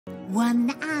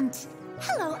One ant.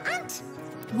 Hello, ant.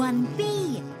 One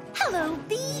bee. Hello,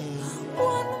 bee.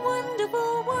 One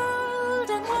wonderful world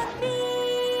and one bee.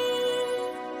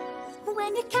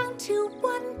 When you count to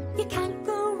one, you can't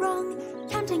go wrong.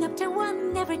 Counting up to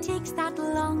one never takes that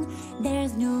long.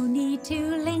 There's no need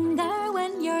to linger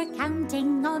when you're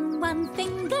counting on one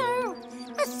finger.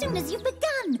 As soon as you've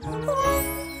begun,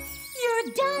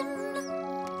 you're done.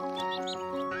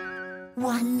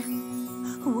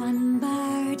 One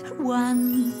bird,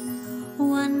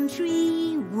 one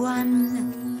tree,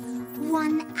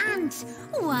 one ant,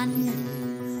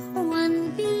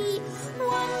 one bee,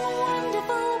 one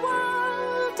wonderful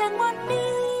world and one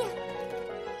bee.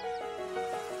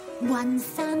 One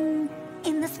sun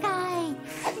in the sky,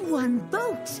 one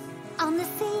boat on the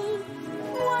sea,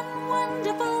 one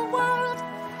wonderful world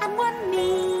and one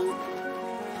me.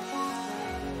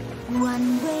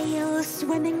 One whale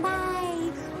swimming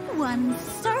by, one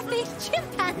surfing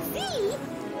chimpanzee,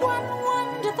 one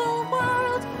wonderful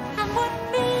world and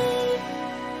one me.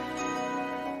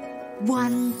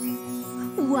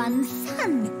 One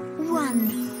sun, one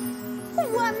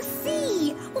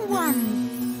sea,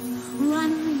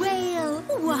 one whale,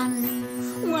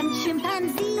 one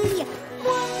chimpanzee,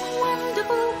 one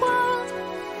wonderful world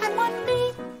and one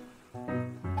me.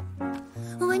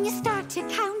 When you start to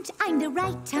count, I'm the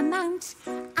right amount.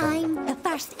 I'm the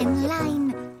first in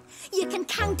line. You can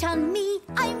count on me.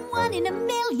 I'm one in a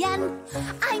million.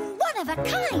 I'm one of a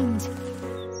kind.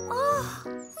 Oh,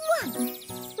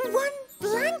 one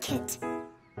blanket.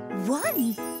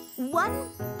 One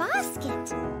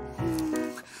basket.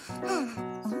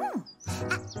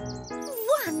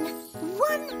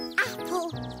 One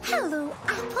apple. Hello,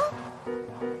 apple.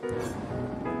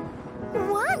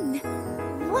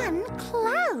 One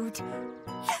cloud.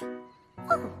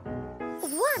 Oh,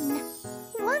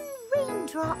 one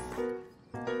raindrop.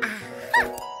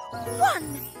 Aha!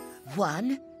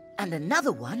 One and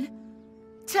another one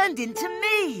turned into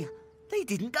me. They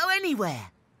didn't go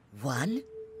anywhere. 1,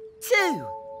 2.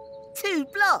 2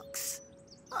 blocks.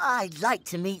 I'd like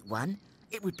to meet one.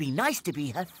 It would be nice to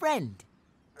be her friend.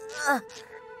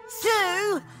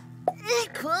 2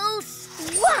 equals...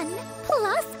 1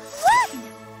 plus 1.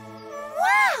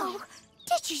 Wow!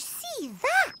 Did you see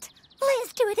that?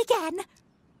 Let's do it again.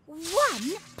 1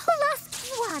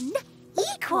 plus 1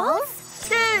 equals...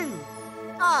 2.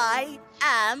 I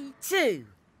am 2.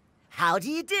 How do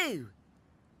you do?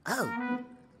 Oh.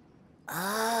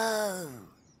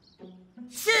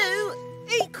 2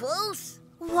 equals...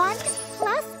 1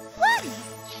 plus 1.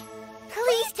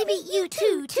 Pleased to meet you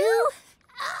too.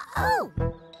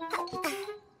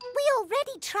 We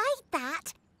already tried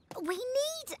that. We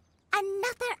need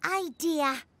another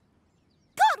idea.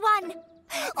 Got one!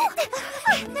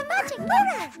 The magic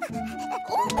mirror!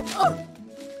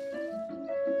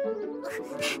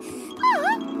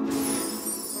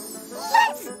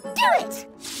 Let's do it!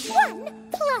 1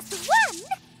 plus 1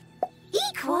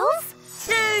 equals...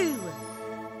 2.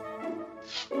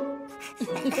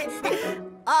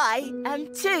 I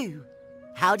am 2.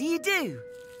 How do you do?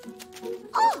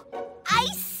 Oh, I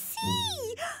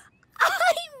see!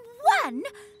 I'm 1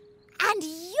 and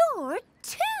you're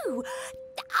 2.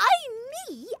 I'm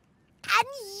me and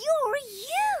you're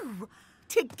you.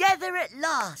 Together at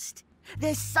last.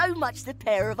 There's so much the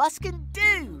pair of us can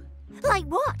do. Like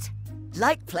what?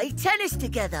 Like play tennis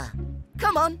together.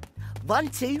 Come on. 1,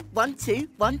 2, 1, 2,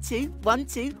 1, 2, 1,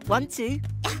 2, 1, 2.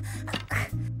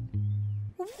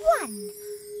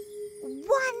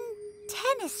 1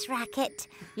 tennis racket.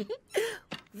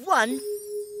 1,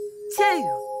 2.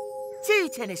 2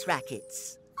 tennis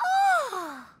rackets.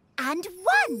 Oh, and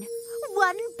 1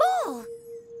 ball.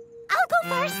 I'll go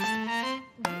first.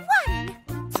 1,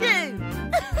 2.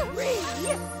 3.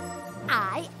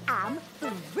 I am 3.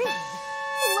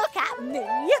 Look at me.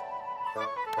 1,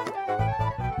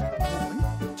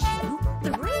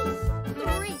 2, 3.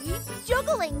 3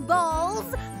 juggling balls.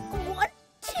 1,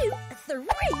 2, 3.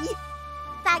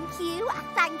 Thank you.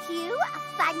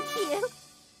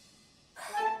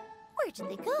 Where did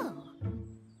they go?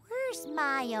 Where's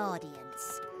my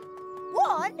audience?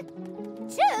 1,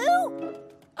 2,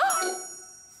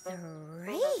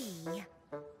 3.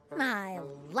 I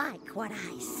like what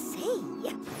I see.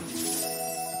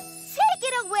 Take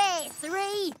it away,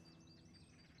 3.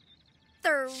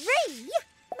 3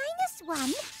 minus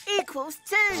 1 Equals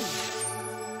 2.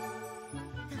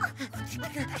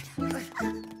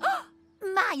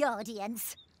 My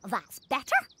audience. That's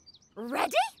better.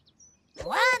 Ready?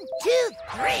 1, 2,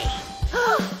 3.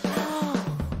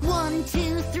 1,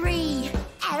 2, 3.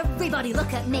 Everybody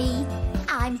look at me.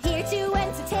 I'm here to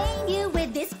entertain you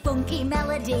with this funky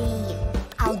melody.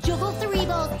 I'll juggle 3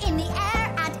 balls in the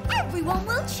air and everyone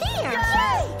will cheer.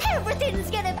 Yay! Everything's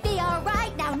gonna be all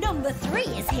right. Now number 3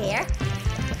 is here.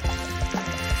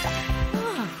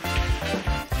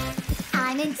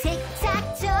 I'm in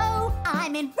tic-tac-toe.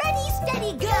 I'm in ready,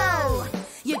 steady, go.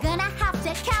 You're gonna have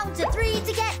to count to 3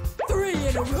 to get 3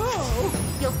 in a row.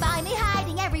 You'll find me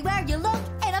hiding everywhere you look,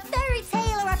 in a fairy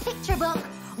tale or a picture book.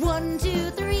 1, 2,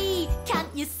 3,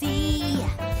 can't you see?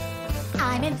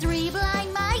 I'm in 3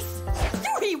 blind mice.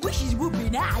 3 wishes would be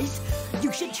nice.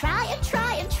 You should try and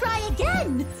try and try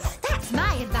again. That's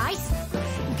my advice.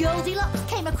 Goldilocks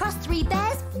came across 3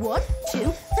 bears. 1, 2,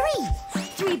 3.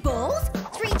 3 balls,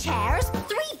 3 chairs,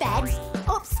 3 beds,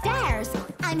 upstairs.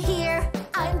 I'm here,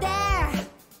 I'm there.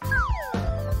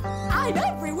 I'm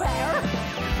everywhere.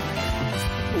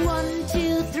 1,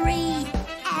 2, 3.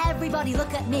 Everybody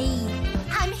look at me.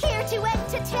 I'm here to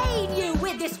entertain you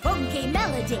with this funky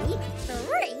melody.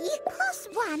 3 plus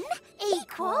 1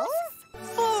 equals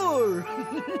 4.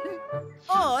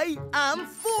 I am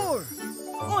 4.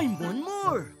 I'm 1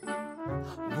 more.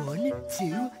 1,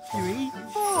 2, 3,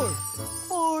 4.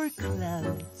 4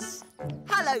 clouds.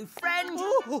 Hello, friend.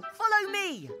 Follow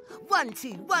me. 1,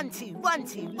 2, 1, 2, 1,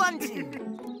 2, 1, 2.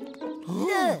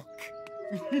 Look.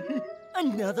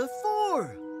 Another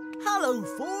 4. Hello,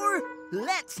 4.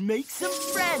 Let's make some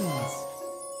friends.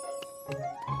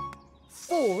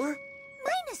 4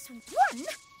 minus 1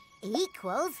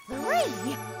 equals 3.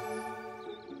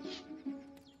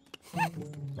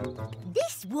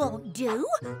 This won't do.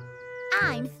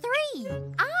 I'm 3.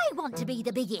 I want to be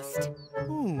the biggest.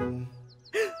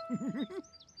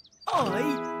 I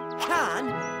can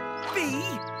be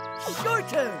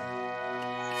shorter.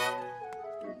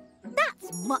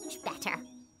 That's much better.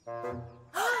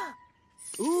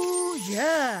 Ooh,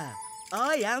 yeah.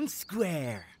 I am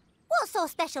square. What's so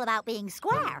special about being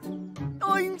square?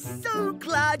 I'm so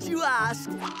glad you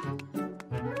asked.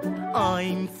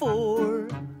 I'm 4.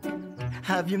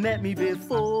 Have you met me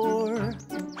before?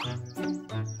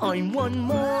 I'm 1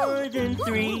 more than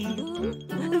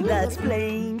 3. That's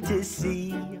plain to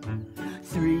see.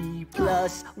 3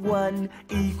 plus 1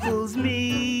 equals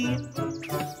me.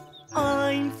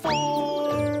 I'm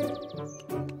 4.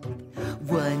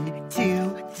 1,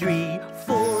 2, 3,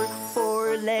 4.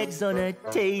 4 legs on a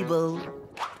table.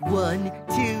 1,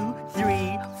 2,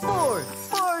 3, 4.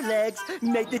 4 legs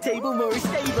make the table more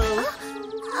stable.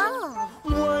 Oh.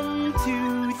 1,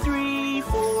 2, 3,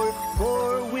 4.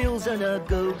 4 wheels on a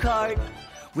go-kart.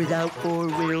 Without 4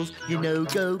 wheels, you know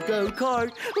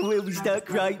go-kart. We'll be stuck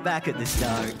right back at the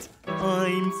start.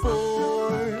 I'm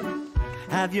 4.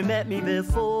 Have you met me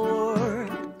before?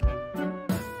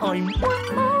 I'm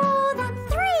 1 more than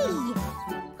 3.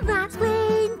 That's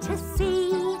plain to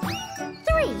see.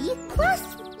 3 plus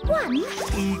 1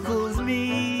 equals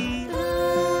me.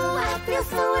 Ooh, I feel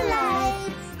so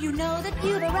alive. You know that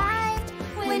you've arrived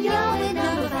when you're in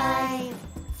number 5.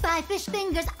 5 fish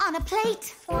fingers on a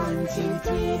plate. 1, 2,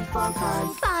 3, 4,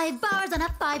 5. 5 bars on a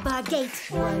 5-bar gate.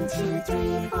 1, 2,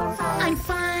 3, 4, 5. I'm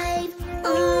 5.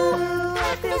 Ooh,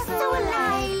 I feel so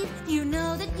alive. You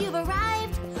know that you've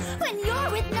arrived when you're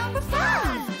with number 5.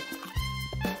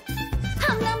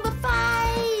 I'm number 5,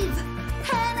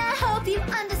 and I hope you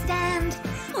understand.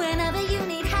 Whenever you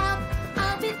need help,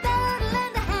 I'll be there to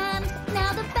lend a hand.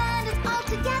 Now the band is all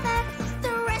together,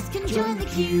 the rest can join the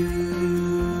queue.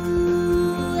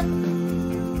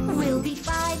 We'll be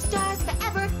 5 stars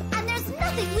forever, and there's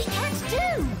nothing we can't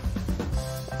do.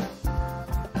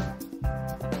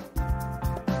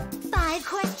 5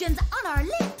 questions on our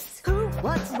lips. Who,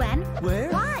 what's, when, where,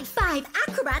 why. 5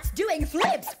 acrobats doing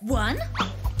flips. 1,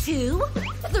 2,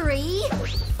 3,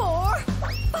 4,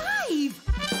 5.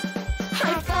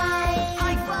 High five!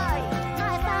 High five!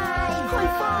 High five!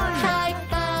 High five! High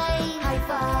five! High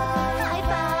five! High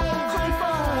five! High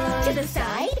five! To the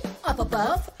side, up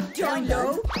above, down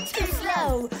low, too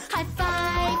slow. High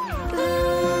five!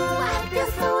 Ooh, I feel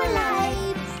so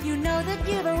alive. You know that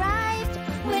you've arrived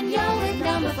when you're with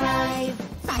number 5.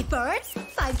 5 birds,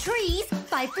 5 trees,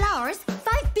 5 flowers,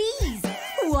 5 bees.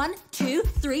 1, 2,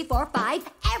 3, 4, 5.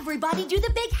 Everybody do the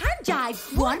big hand jive.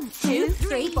 1, 2,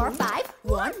 3, 4, 5.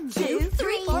 1, 2,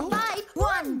 3, 4, 5.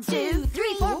 1, 2,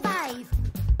 3, 4, 5.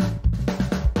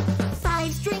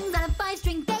 5 strings on a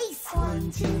 5-string bass.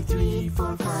 1, 2, 3,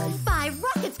 4, 5. 5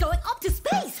 rockets going up to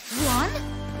space. 1,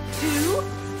 2,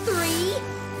 3,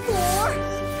 4,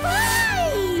 5.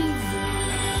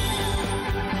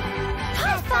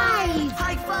 High five!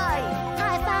 High five!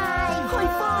 High five!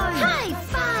 High five! High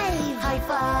five! High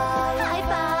five! High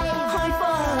five! High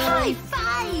five! High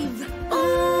five!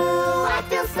 Ooh, I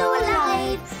feel so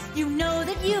alive. You know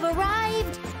that you've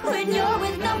arrived when you're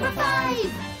with number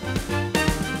 5.